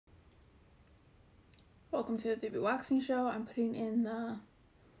Welcome to the 3B Waxing Show. I'm putting in the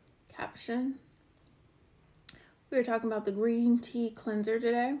caption. We are talking about the green tea cleanser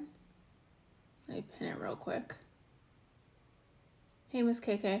today. Let me pin it real quick. Hey, Miss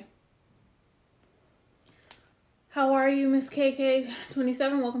KK. How are you, Miss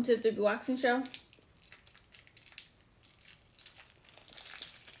KK27? Welcome to the 3B Waxing Show.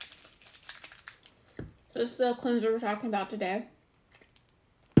 So this is the cleanser we're talking about today.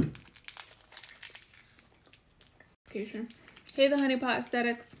 Hey, the Honeypot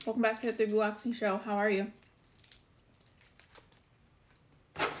Aesthetics. Welcome back to the 3B Waxing Show. How are you?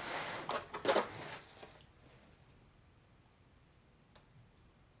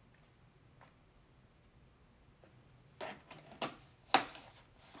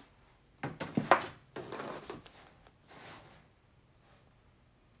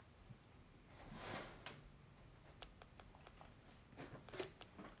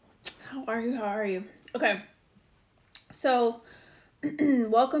 How are you? Okay. So,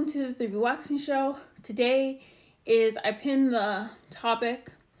 welcome to the 3B Waxing Show. Today I pinned the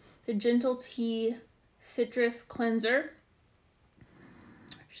topic, the Gentle Tea Citrus Cleanser.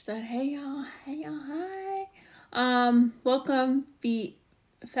 She said, hey y'all, hi. Welcome,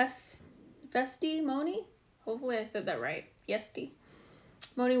 Festi Moni. Hopefully I said that right. Yesty.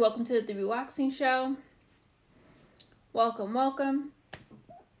 Moni, welcome to the 3B Waxing Show. Welcome.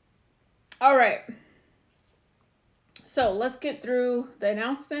 All right. So let's get through the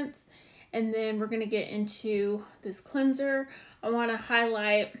announcements and then we're going to get into this cleanser. I want to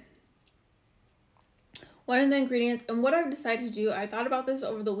highlight one of the ingredients and what I've decided to do. I thought about this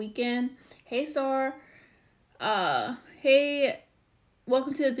over the weekend. Hey, Sar. Hey,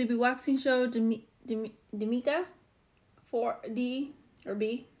 welcome to the 3B Waxing Show. Demika 4D or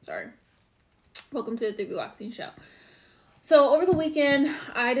B. Sorry. Welcome to the 3B Waxing Show. So over the weekend,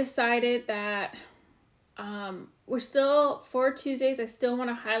 I decided that we're still, for Tuesdays, I still want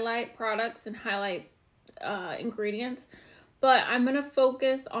to highlight products and highlight ingredients, but I'm going to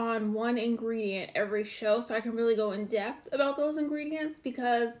focus on one ingredient every show so I can really go in depth about those ingredients,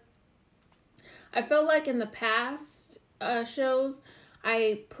 because I felt like in the past shows,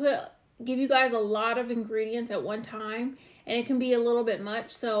 I give you guys a lot of ingredients at one time and it can be a little bit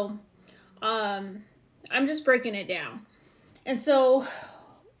much. So I'm just breaking it down. And so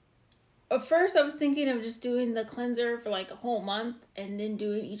at first I was thinking of just doing the cleanser for like a whole month and then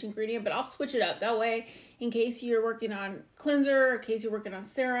doing each ingredient, but I'll switch it up. That way, in case you're working on cleanser, in case you're working on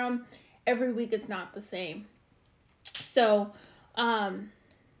serum, every week it's not the same. So,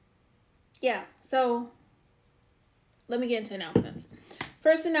 yeah. So let me get into announcements.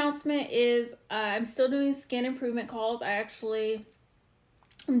 First announcement is I'm still doing skin improvement calls. I'm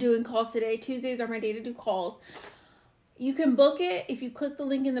doing calls today. Tuesdays are my day to do calls. You can book it if you click the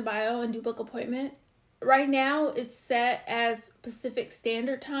link in the bio and do book appointment. Right now, it's set as Pacific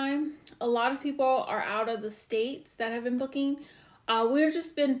Standard Time. A lot of people are out of the states that have been booking. We've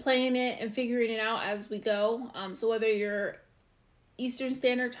just been playing it and figuring it out as we go. So whether you're Eastern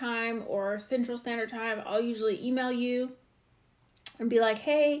Standard Time or Central Standard Time, I'll usually email you and be like,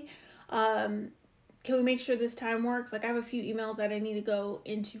 hey, can we make sure this time works? Like I have a few emails that I need to go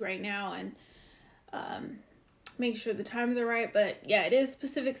into right now and make sure the times are right. But yeah, it is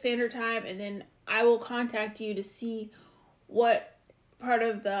Pacific Standard Time, and then I will contact you to see what part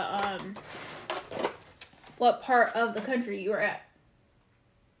of the country you are at.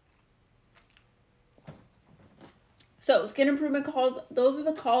 So skin improvement calls, those are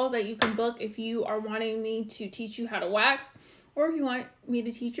the calls that you can book if you are wanting me to teach you how to wax, or if you want me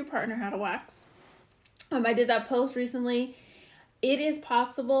to teach your partner how to wax. I did that post recently. It is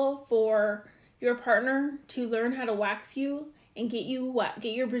possible for your partner to learn how to wax you and get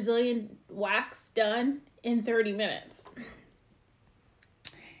your Brazilian wax done in 30 minutes.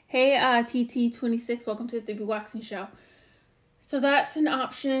 Hey, TT26, welcome to the 3B Waxing Show. So that's an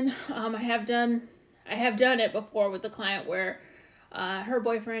option. I have done it before with a client where her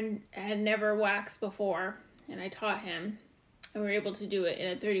boyfriend had never waxed before, and I taught him, and we were able to do it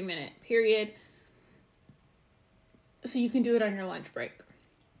in a 30-minute period. So you can do it on your lunch break.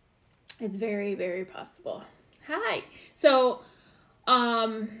 It's very, very possible. Hi. So,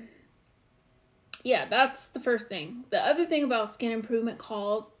 yeah, that's the first thing. The other thing about skin improvement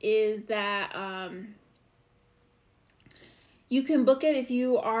calls is that you can book it if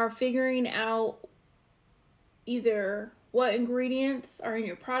you are figuring out either what ingredients are in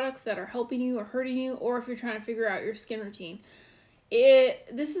your products that are helping you or hurting you, or if you're trying to figure out your skin routine.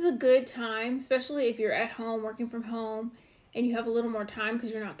 This is a good time, especially if you're at home, working from home, and you have a little more time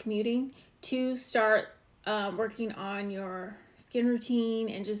because you're not commuting, to start working on your skin routine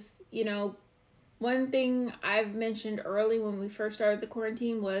and just, one thing I've mentioned early when we first started the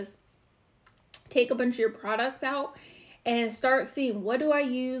quarantine was take a bunch of your products out and start seeing, what do I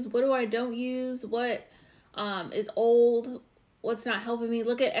use, what do I don't use, what is old, what's not helping me.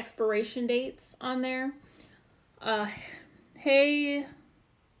 Look at expiration dates on there. Hey,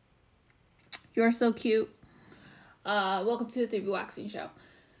 you're so cute. Welcome to the 3B Waxing Show.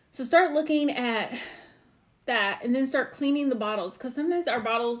 So start looking at that and then start cleaning the bottles, because sometimes our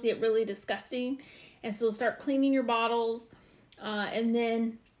bottles get really disgusting, and so start cleaning your bottles, and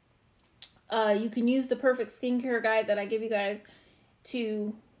then you can use the perfect skincare guide that I give you guys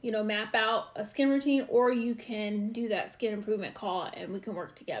to, you know, map out a skin routine, or you can do that skin improvement call and we can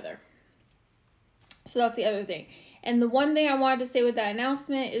work together. So that's the other thing. And the one thing I wanted to say with that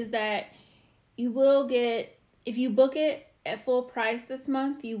announcement is that you will get, if you book it at full price this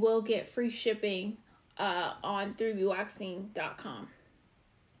month, you will get free shipping on 3bwaxing.com.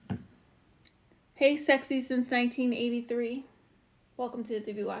 Hey, sexy since 1983. Welcome to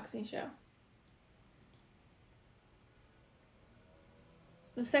the 3B Waxing Show.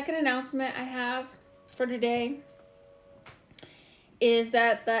 The second announcement I have for today is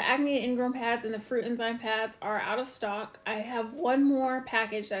that the acne ingrown pads and the fruit enzyme pads are out of stock. I have one more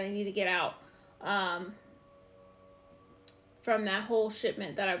package that I need to get out from that whole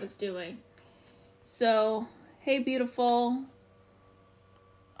shipment that I was doing. So, hey, beautiful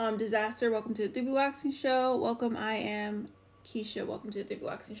disaster. Welcome to the 3B Waxing Show. Welcome, I am Keisha. Welcome to the 3B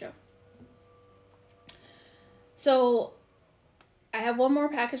Waxing Show. So, I have one more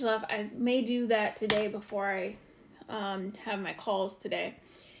package left. I may do that today before I have my calls today.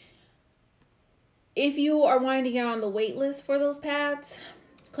 If you are wanting to get on the wait list for those pads,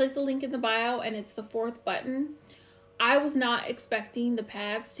 click the link in the bio and it's the 4th button. I was not expecting the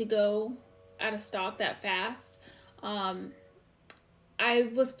pads to go out of stock that fast. I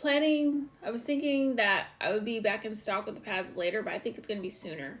was thinking that I would be back in stock with the pads later, but I think it's going to be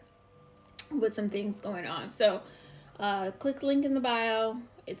sooner with some things going on. So click the link in the bio.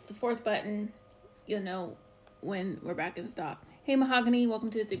 It's the 4th button. You'll know when we're back in stock. Hey, Mahogany,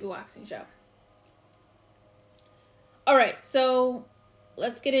 welcome to the 3B Waxing Show. All right, so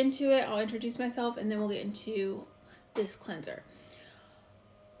let's get into it. I'll introduce myself and then we'll get into this cleanser.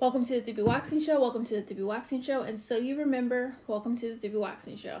 Welcome to the 3B Waxing Show. Welcome to the 3B Waxing Show. And so you remember, welcome to the 3B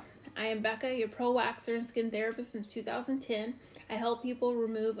Waxing Show. I am Becca, your pro waxer and skin therapist since 2010. I help people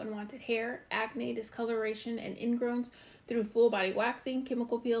remove unwanted hair, acne, discoloration, and ingrowns through full body waxing,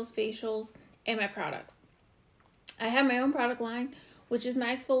 chemical peels, facials, and my products. I have my own product line, which is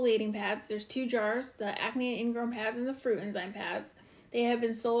my exfoliating pads. There's 2 jars, the acne and ingrown pads and the fruit enzyme pads. They have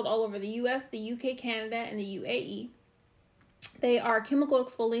been sold all over the US, the UK, Canada, and the UAE. They are chemical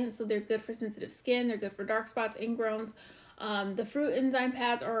exfoliants, so they're good for sensitive skin. They're good for dark spots, ingrowns. The fruit enzyme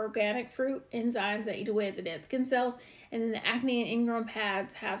pads are organic fruit enzymes that eat away at the dead skin cells. And then the acne and ingrown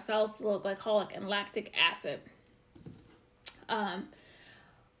pads have salicylic, glycolic, and lactic acid.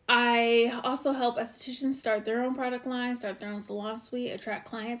 I also help estheticians start their own product line, start their own salon suite, attract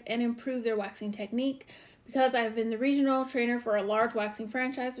clients, and improve their waxing technique. Because I've been the regional trainer for a large waxing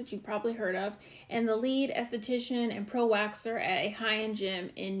franchise, which you've probably heard of, and the lead esthetician and pro waxer at a high-end gym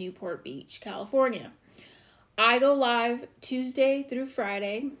in Newport Beach, California. I go live Tuesday through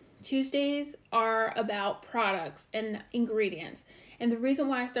Friday. Tuesdays are about products and ingredients. And the reason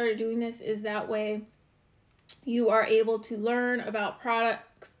why I started doing this is that way you are able to learn about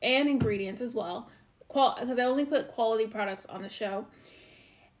products and ingredients as well. Because I only put quality products on the show.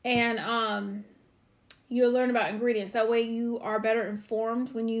 And you'll learn about ingredients. That way you are better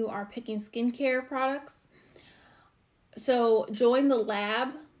informed when you are picking skincare products. So join the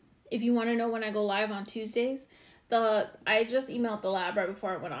lab if you want to know when I go live on Tuesdays. I just emailed the lab right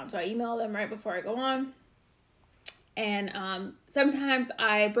before I went on. So I email them right before I go on. And sometimes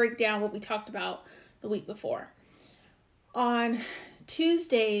I break down what we talked about the week before. On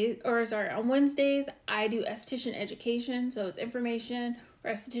Wednesdays, I do esthetician education. So it's information for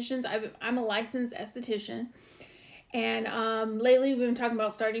estheticians. I'm a licensed esthetician. And lately we've been talking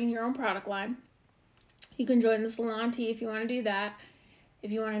about starting your own product line. You can join the salon tea if you want to do that.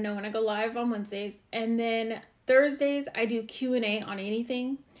 If you want to know when I go live on Wednesdays. And then Thursdays, I do Q&A on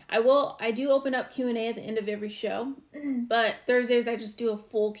anything. I do open up Q&A at the end of every show, but Thursdays I just do a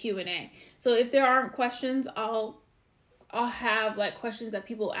full Q&A. So if there aren't questions, I'll have like questions that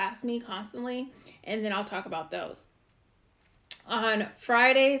people ask me constantly, and then I'll talk about those. On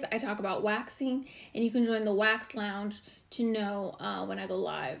Fridays, I talk about waxing, and you can join the Wax Lounge to know when I go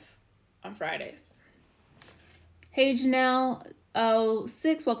live on Fridays. Hey Janelle,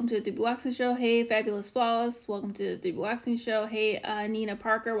 6, welcome to the 3B Waxing Show. Hey, Fabulous Flawless, welcome to the 3B Waxing Show. Hey, Nina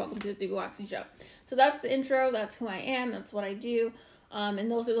Parker, welcome to the 3B Waxing Show. So that's the intro. That's who I am. That's what I do.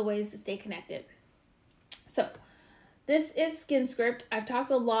 And those are the ways to stay connected. So this is Skin Script. I've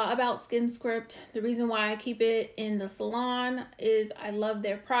talked a lot about Skin Script. The reason why I keep it in the salon is I love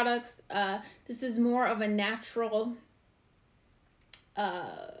their products. This is more of a natural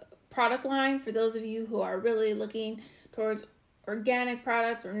product line for those of you who are really looking towards organic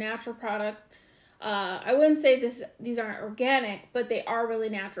products or natural products. I wouldn't say these aren't organic, but they are really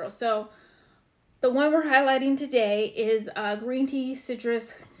natural. So the one we're highlighting today is Green Tea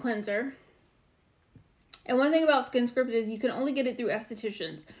Citrus Cleanser. And one thing about Skin Script is you can only get it through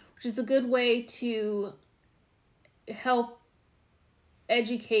estheticians, which is a good way to help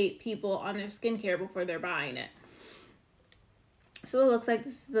educate people on their skincare before they're buying it. So it looks like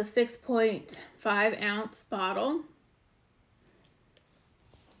this is the 6.5 ounce bottle.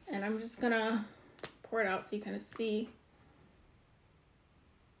 And I'm just gonna pour it out so you kind of see.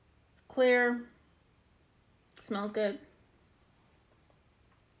 It's clear. Smells good.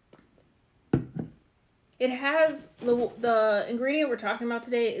 It has the ingredient we're talking about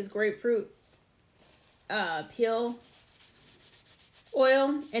today is grapefruit peel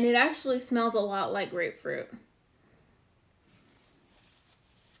oil, and it actually smells a lot like grapefruit.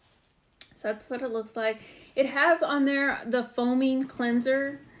 So that's what it looks like. It has on there the foaming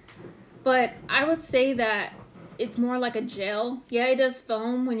cleanser, but I would say that it's more like a gel. Yeah, it does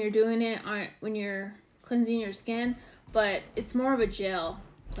foam when you're doing it when you're cleansing your skin, but it's more of a gel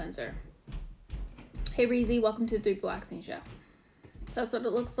cleanser. Hey Reezy, welcome to the 3B Waxing Show. So that's what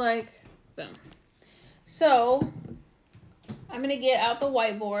it looks like. Boom. So I'm gonna get out the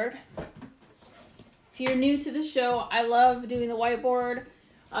whiteboard. If you're new to the show, I love doing the whiteboard.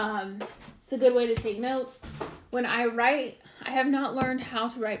 It's a good way to take notes. When I write, I have not learned how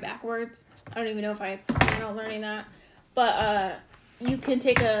to write backwards. I don't even know if I plan on learning that. But you can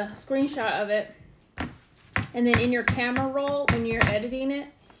take a screenshot of it, and then in your camera roll, when you're editing it,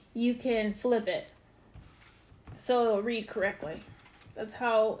 you can flip it so it'll read correctly. That's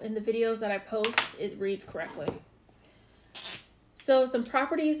how in the videos that I post, it reads correctly. So some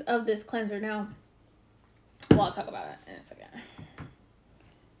properties of this cleanser. Now, well, I'll talk about it in a second.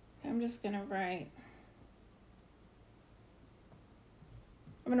 I'm just gonna write.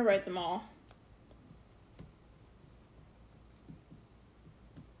 I'm gonna write them all.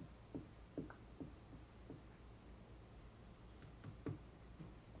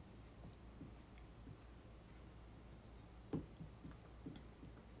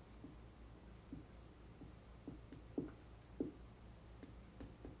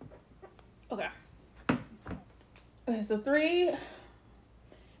 Okay, so 3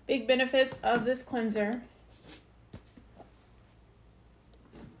 big benefits of this cleanser.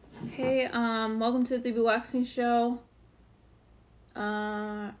 Hey, welcome to the 3B Waxing Show.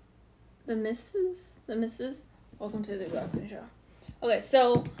 The missus, welcome to the 3B Waxing Show. Okay,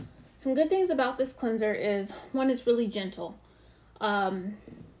 so some good things about this cleanser is, one, it's really gentle. Even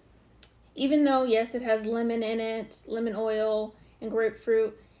though, yes, it has lemon in it, lemon oil and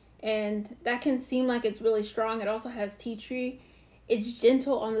grapefruit, and that can seem like it's really strong. It also has tea tree. It's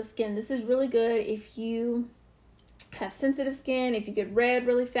gentle on the skin. This is really good if you have sensitive skin, if you get red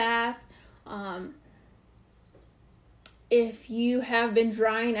really fast, if you have been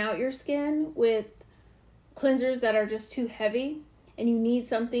drying out your skin with cleansers that are just too heavy and you need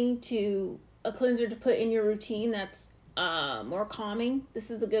something a cleanser to put in your routine that's more calming. This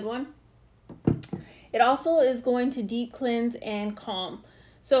is a good one. It also is going to deep cleanse and calm.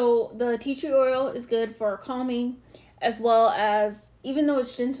 So the tea tree oil is good for calming, as well as, even though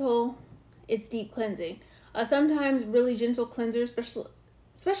it's gentle, it's deep cleansing. Sometimes really gentle cleansers,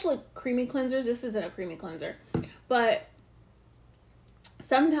 especially creamy cleansers, this isn't a creamy cleanser, but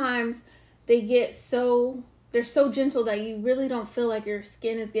sometimes they're so gentle that you really don't feel like your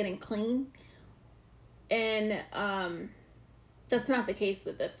skin is getting clean. And that's not the case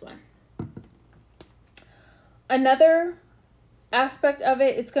with this one. Another aspect of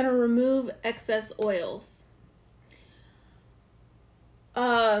it, it's going to remove excess oils.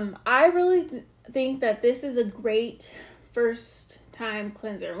 I really think that this is a great first time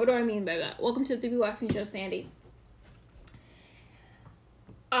cleanser. What do I mean by that? Welcome to the 3B Waxing Show, Sandy.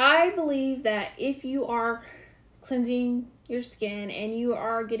 I believe that if you are cleansing your skin and you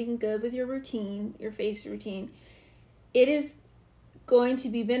are getting good with your routine, your face routine, it is going to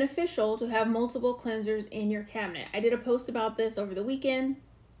be beneficial to have multiple cleansers in your cabinet. I did a post about this over the weekend.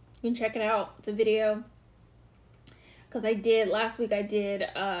 You can check it out. It's a video. because last week I did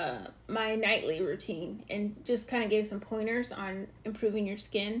my nightly routine and just kind of gave some pointers on improving your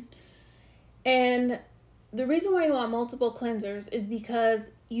skin. And the reason why you want multiple cleansers is because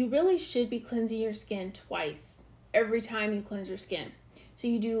you really should be cleansing your skin twice every time you cleanse your skin. So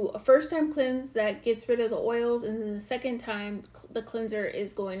you do a first time cleanse that gets rid of the oils, and then the second time the cleanser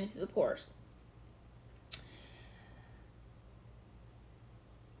is going into the pores.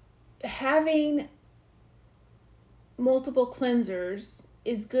 Having multiple cleansers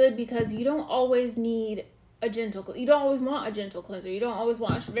is good because you don't always need you don't always want a gentle cleanser. You don't always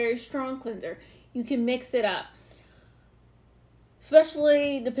want a very strong cleanser. You can mix it up,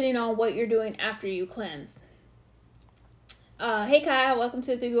 especially depending on what you're doing after you cleanse. Hey Kyle, welcome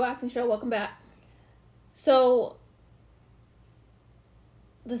to the 3B Waxing Show. Welcome back. So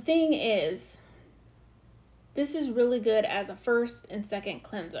the thing is, this is really good as a first and second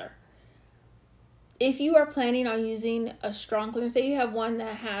cleanser. If you are planning on using a strong cleanser, say you have one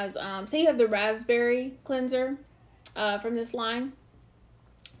that has, say you have the raspberry cleanser from this line,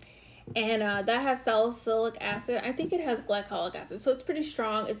 and that has salicylic acid. I think it has glycolic acid, so it's pretty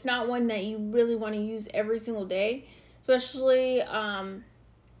strong. It's not one that you really want to use every single day, especially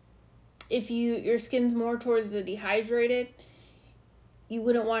if your skin's more towards the dehydrated. You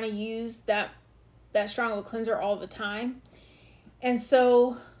wouldn't want to use that strong of a cleanser all the time. And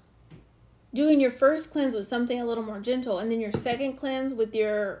so doing your first cleanse with something a little more gentle, and then your second cleanse with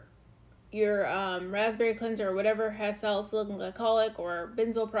your raspberry cleanser or whatever has salicylic and glycolic or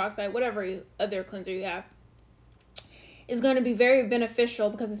benzoyl peroxide, whatever other cleanser you have, is going to be very beneficial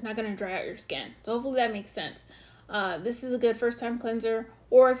because it's not going to dry out your skin. So hopefully that makes sense. This is a good first time cleanser,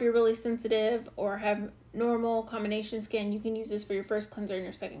 or if you're really sensitive or have normal combination skin, you can use this for your first cleanser and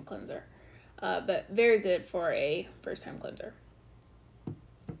your second cleanser. But very good for a first time cleanser.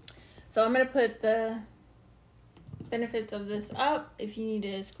 So I'm going to put the benefits of this up. If you need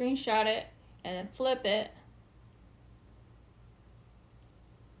to screenshot it and then flip it.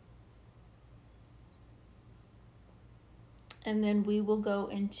 And then we will go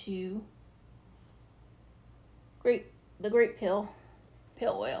into the grape pill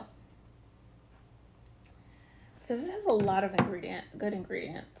oil. Because this has a lot of good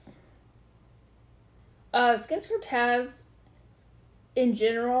ingredients. SkinScript has, in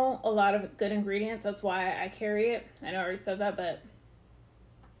general, a lot of good ingredients. That's why I carry it. I know I already said that, but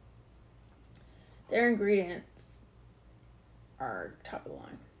their ingredients are top of the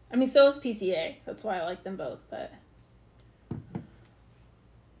line. I mean, so is PCA. That's why I like them both, but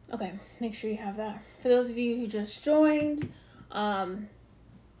okay, make sure you have that. For those of you who just joined,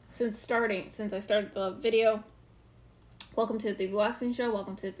 since I started the video, welcome to the 3B Waxing Show.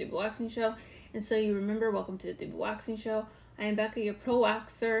 Welcome to the 3B Waxing Show. And so you remember, welcome to the 3B Waxing Show. I am Becca, your pro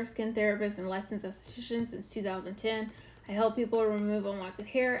waxer, skin therapist, and licensed esthetician since 2010. I help people remove unwanted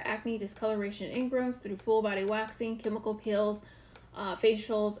hair, acne, discoloration, and ingrowns through full body waxing, chemical peels,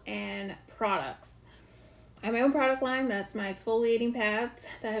 facials, and products. I have my own product line. That's my exfoliating pads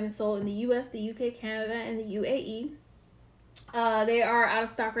that have been sold in the US, the UK, Canada, and the UAE. They are out of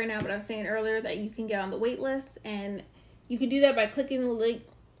stock right now, but I was saying earlier that you can get on the wait list, and you can do that by clicking the link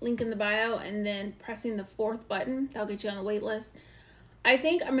in the bio and then pressing the 4th button. That'll get you on the wait list. I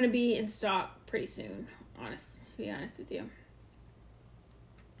think I'm going to be in stock pretty soon, to be honest with you.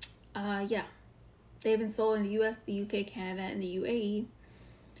 Yeah. They've been sold in the US, the UK, Canada, and the UAE.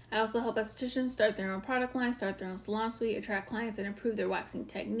 I also help estheticians start their own product line, start their own salon suite, attract clients, and improve their waxing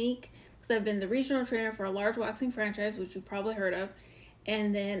technique. Because I've been the regional trainer for a large waxing franchise, which you've probably heard of,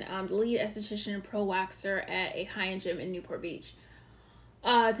 and then the lead esthetician and pro waxer at a high-end gym in Newport Beach.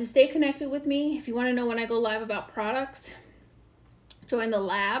 To stay connected with me, if you want to know when I go live about products, join the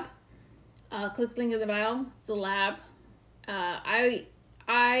lab. Click the link in the bio. It's the lab. I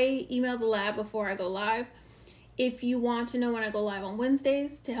email the lab before I go live. If you want to know when I go live on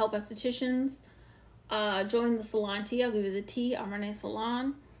Wednesdays to help estheticians, join the salon tea. I'll give you the tea. I'm running a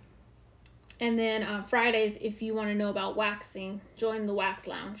salon. And then on Fridays, if you want to know about waxing, join the Wax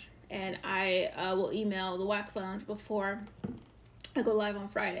Lounge. And I will email the Wax Lounge before I go live on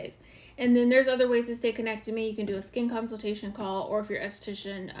Fridays. And then there's other ways to stay connected to me. You can do a skin consultation call, or if you're an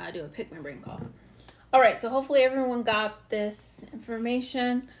esthetician, do a pigment brain call. All right, so hopefully everyone got this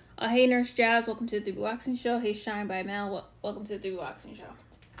information. Hey, Nurse Jazz, welcome to the 3B Waxing Show. Hey, Shine by Mel, welcome to the 3B Waxing Show.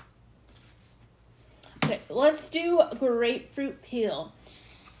 Okay, so let's do grapefruit peel.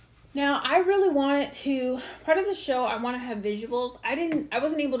 Now, I really wanted to, part of the show, I want to have visuals. I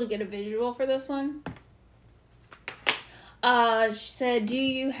wasn't able to get a visual for this one. She said, do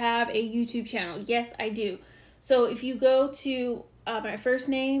you have a YouTube channel? Yes, I do. So if you go to, my first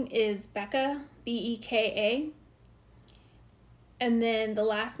name is Becca, B-E-K-A. And then the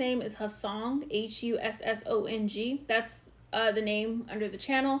last name is Hussong, Hussong. That's the name under the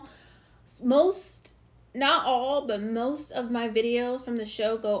channel. Most, not all, but most of my videos from the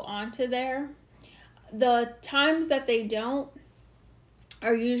show go onto there. The times that they don't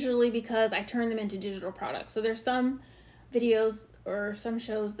are usually because I turn them into digital products. So there's some videos or some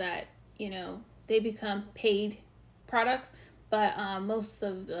shows that, you know, they become paid products, but most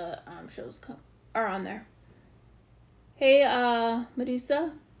of the shows are on there. Hey,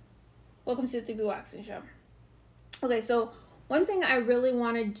 Medusa, welcome to the 3B Waxing Show. Okay, so one thing I really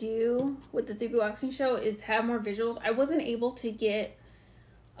want to do with the 3B Waxing Show is have more visuals. I wasn't able to get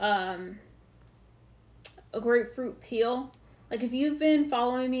a grapefruit peel. Like, if you've been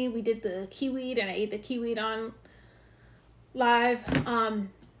following me, we did the kiwi and I ate the kiwi on live.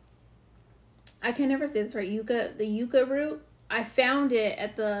 I can never say this right. The yucca root. I found it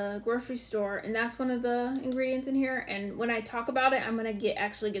at the grocery store, and that's one of the ingredients in here. And when I talk about it, I'm gonna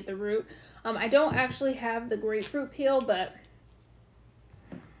actually get the root. I don't actually have the grapefruit peel, but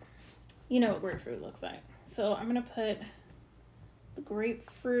you know what grapefruit looks like. So I'm gonna put the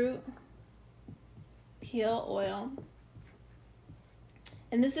grapefruit peel oil,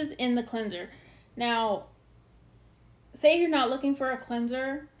 and this is in the cleanser. Now, say you're not looking for a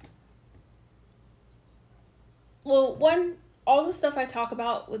cleanser. Well, all the stuff I talk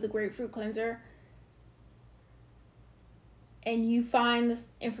about with the grapefruit cleanser, and you find this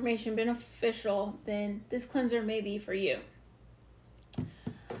information beneficial, then this cleanser may be for you.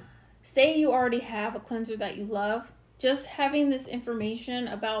 Say you already have a cleanser that you love, just having this information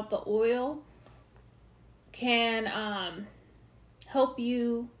about the oil can help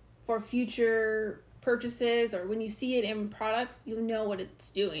you for future purchases, or when you see it in products, you know what it's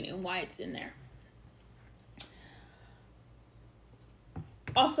doing and why it's in there.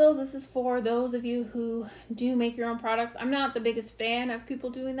 Also, this is for those of you who do make your own products. I'm not the biggest fan of people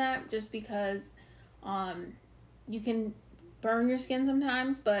doing that, just because you can burn your skin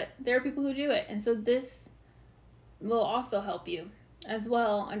sometimes, but there are people who do it. And so this will also help you as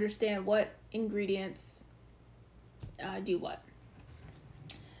well understand what ingredients do what.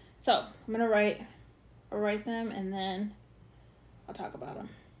 So I'm gonna write them, and then I'll talk about them.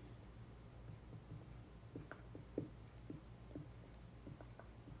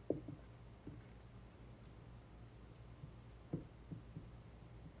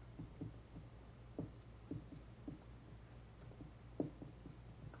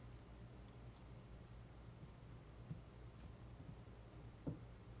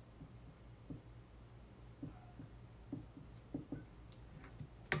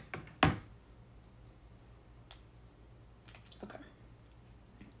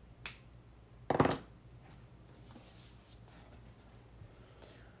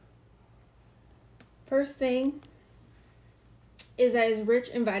 First thing is that it's rich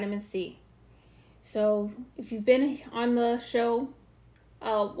in vitamin C. So if you've been on the show,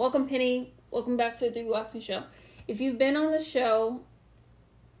 welcome Penny, welcome back to the 3B Waxing Show. If you've been on the show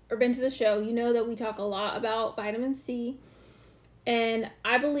or been to the show, you know that we talk a lot about vitamin C. And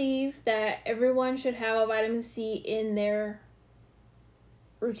I believe that everyone should have a vitamin C in their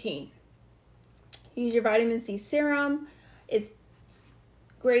routine. Use your vitamin C serum. It's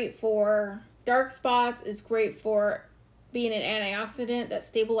great for dark spots. It's great for being an antioxidant that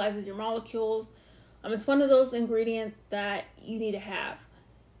stabilizes your molecules. It's one of those ingredients that you need to have.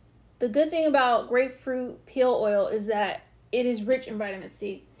 The good thing about grapefruit peel oil is that it is rich in vitamin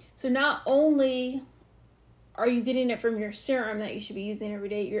C. So not only are you getting it from your serum that you should be using every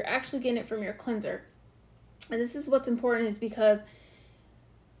day, you're actually getting it from your cleanser. And this is what's important, is because,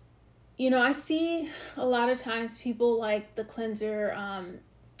 you know, I see a lot of times people like the cleanser,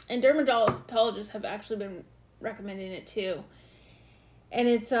 and dermatologists have actually been recommending it too. And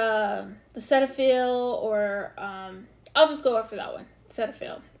it's the Cetaphil, or I'll just go after that one,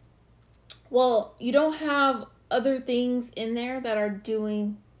 Cetaphil. Well, you don't have other things in there that are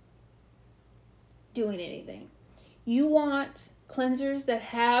doing anything. You want cleansers that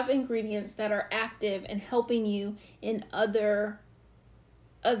have ingredients that are active and helping you in other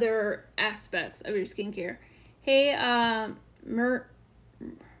aspects of your skincare. Hey,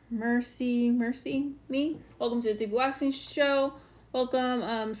 Mercy me, welcome to the 3B Waxing Show.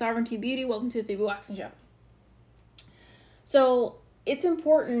 Welcome, Sovereignty Beauty, welcome to the 3B Waxing Show. So it's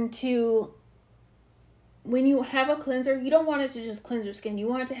important to, when you have a cleanser, you don't want it to just cleanse your skin. You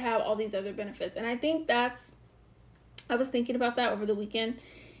want it to have all these other benefits. And I think I was thinking about that over the weekend,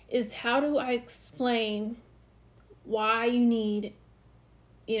 is how do I explain why you need,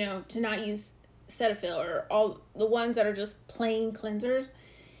 you know, to not use Cetaphil or all the ones that are just plain cleansers.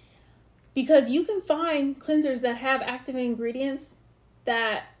 because you can find cleansers that have active ingredients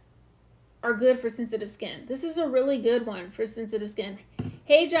that are good for sensitive skin. This is a really good one for sensitive skin.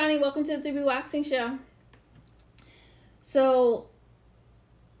 Hey Johnny, welcome to the 3B Waxing Show. So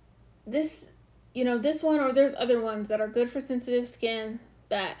this, this one, or there's other ones that are good for sensitive skin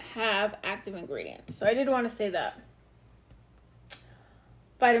that have active ingredients. So I did want to say that.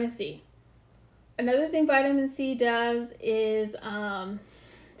 Vitamin C. Another thing vitamin C does is,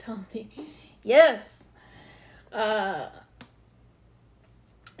 tell me, yes, it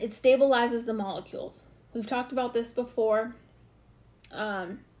stabilizes the molecules. We've talked about this before.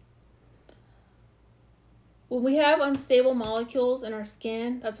 When we have unstable molecules in our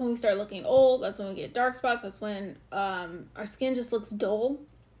skin, that's when we start looking old. That's when we get dark spots. That's when our skin just looks dull.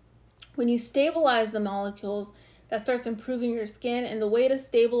 When you stabilize the molecules, that starts improving your skin. And the way to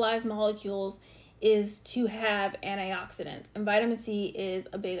stabilize molecules is to have antioxidants. And vitamin C is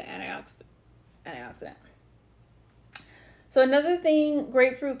a big antioxidant. So another thing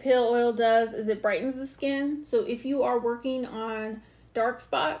grapefruit peel oil does is it brightens the skin. So if you are working on dark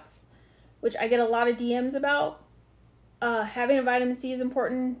spots, which I get a lot of DMs about, having a vitamin C is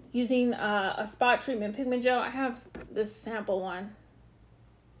important. Using a spot treatment pigment gel. I have this sample one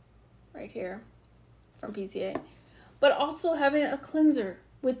right here from PCA. But also having a cleanser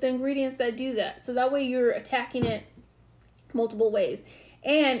with the ingredients that do that. So that way you're attacking it multiple ways.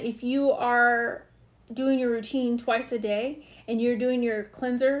 And if you are doing your routine twice a day and you're doing your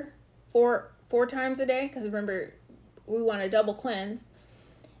cleanser four times a day, because remember, we want to double cleanse,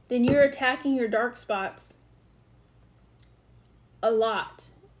 then you're attacking your dark spots a lot,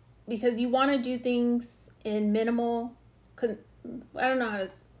 because you want to do things in minimal, I don't know how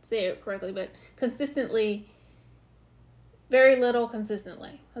to say it correctly, but consistently, very little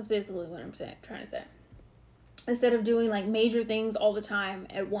consistently. That's basically what I'm trying to say. Instead of doing like major things all the time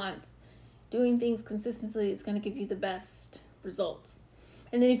at once, doing things consistently is going to give you the best results.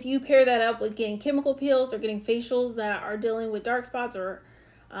 And then if you pair that up with getting chemical peels or getting facials that are dealing with dark spots or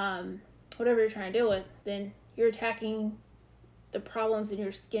whatever you're trying to deal with, then you're attacking the problems in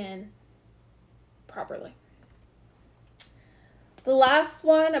your skin properly. The last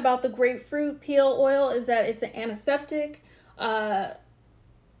one about the grapefruit peel oil is that it's an antiseptic.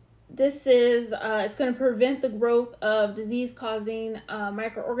 This is, it's going to prevent the growth of disease-causing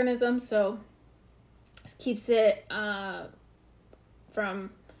microorganisms, so it keeps it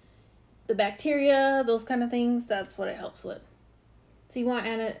from the bacteria, those kind of things. That's what it helps with. So you want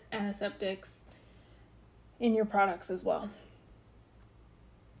antiseptics in your products as well.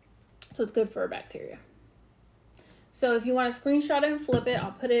 So it's good for bacteria. So if you want to screenshot it and flip it,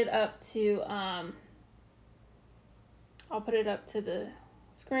 I'll put it up to the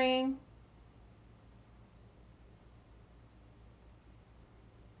screen.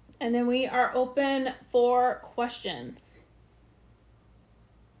 And then we are open for questions.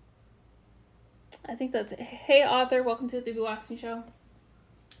 I think that's it. Hey author, welcome to the 3B Waxing Show.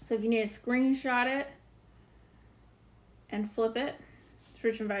 So if you need to screenshot it and flip it, it's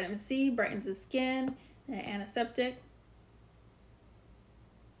rich in vitamin C, brightens the skin, and antiseptic.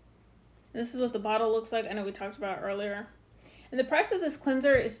 This is what the bottle looks like. I know we talked about it earlier. And the price of this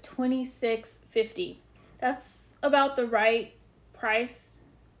cleanser is $26.50. That's about the right price.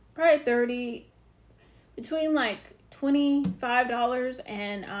 Probably between like $25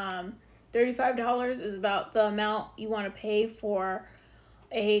 and $35 is about the amount you want to pay for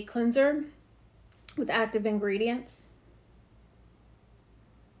a cleanser with active ingredients.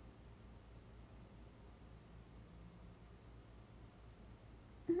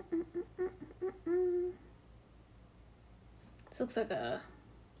 This looks like a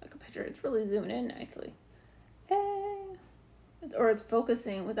picture. It's really zooming in nicely. Or it's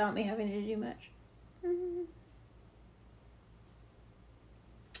focusing without me having to do much.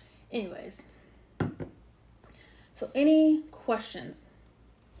 Anyways, so any questions?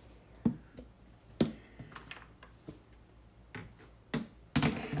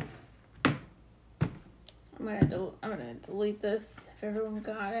 I'm gonna delete this if everyone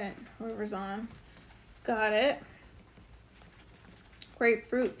got it. Whoever's on got it.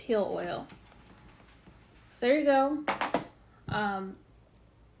 Grapefruit peel oil. So there you go.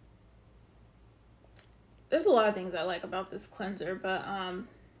 There's a lot of things I like about this cleanser, but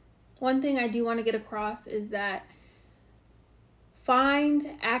one thing I do want to get across is that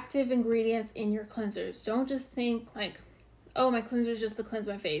find active ingredients in your cleansers. Don't just think like, oh, my cleanser is just to cleanse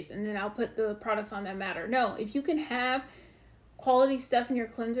my face and then I'll put the products on that matter. No, if you can have quality stuff in your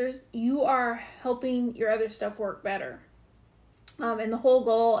cleansers, you are helping your other stuff work better. And the whole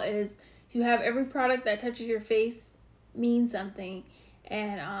goal is to have every product that touches your face mean something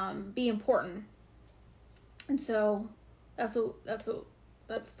and be important. And so that's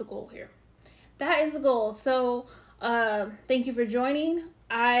the goal here. That is the goal. So thank you for joining.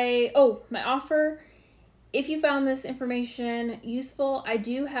 My offer. If you found this information useful, I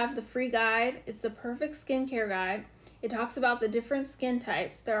do have the free guide. It's the perfect skincare guide. It talks about the different skin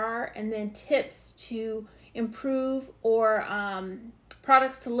types there are, and then tips to improve, or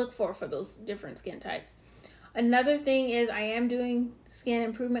products to look for those different skin types. Another thing is I am doing skin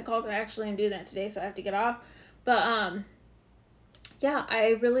improvement calls. I actually am doing that today, so I have to get off. But yeah,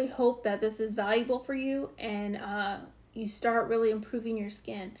 I really hope that this is valuable for you, and you start really improving your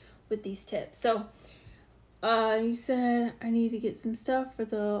skin with these tips. So you said I need to get some stuff for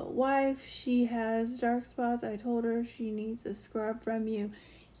the wife. She has dark spots. I told her she needs a scrub from you.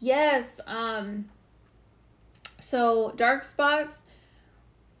 Yes. So dark spots,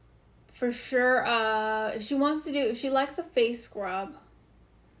 for sure. If she likes a face scrub,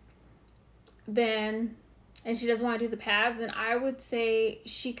 then, and she doesn't want to do the pads, then I would say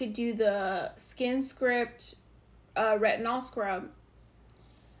she could do the Skin Script retinol scrub.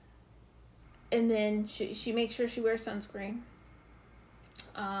 And then she makes sure she wears sunscreen.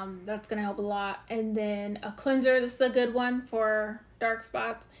 That's going to help a lot. And then a cleanser. This is a good one for dark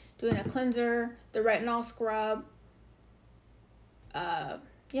spots. Doing a cleanser, the retinol scrub.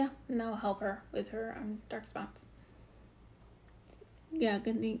 Yeah, and that'll help her with her dark spots. Yeah,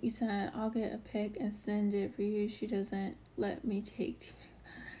 good thing you said I'll get a pic and send it for you. She doesn't let me take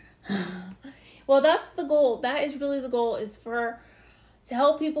Well, that's the goal. That is really the goal, is to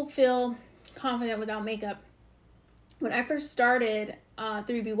help people feel confident without makeup. When I first started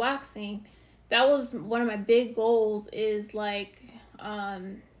 3B waxing, that was one of my big goals, is like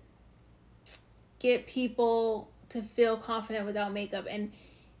get people to feel confident without makeup. And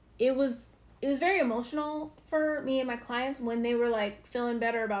it was very emotional for me and my clients when they were like feeling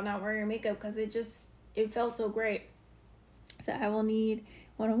better about not wearing makeup, because it felt so great. So I will need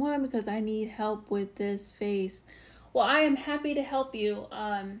one-on-one because I need help with this face. Well, I am happy to help you.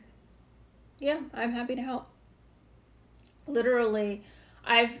 Yeah, I'm happy to help. Literally,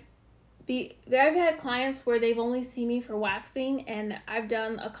 I've had clients where they've only seen me for waxing, and I've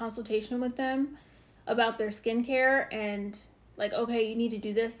done a consultation with them about their skincare, and like, okay, you need to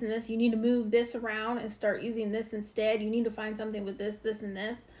do this and this. You need to move this around and start using this instead. You need to find something with this, this, and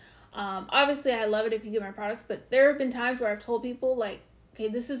this. Obviously, I love it if you get my products, but there have been times where I've told people, like, okay,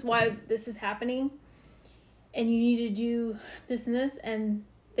 this is why this is happening, and you need to do this and this, and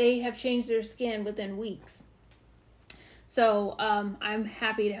they have changed their skin within weeks. So I'm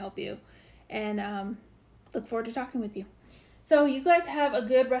happy to help you, and look forward to talking with you. So you guys have a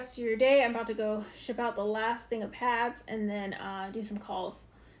good rest of your day. I'm about to go ship out the last thing of pads and then do some calls.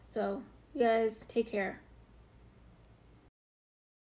 So you guys take care.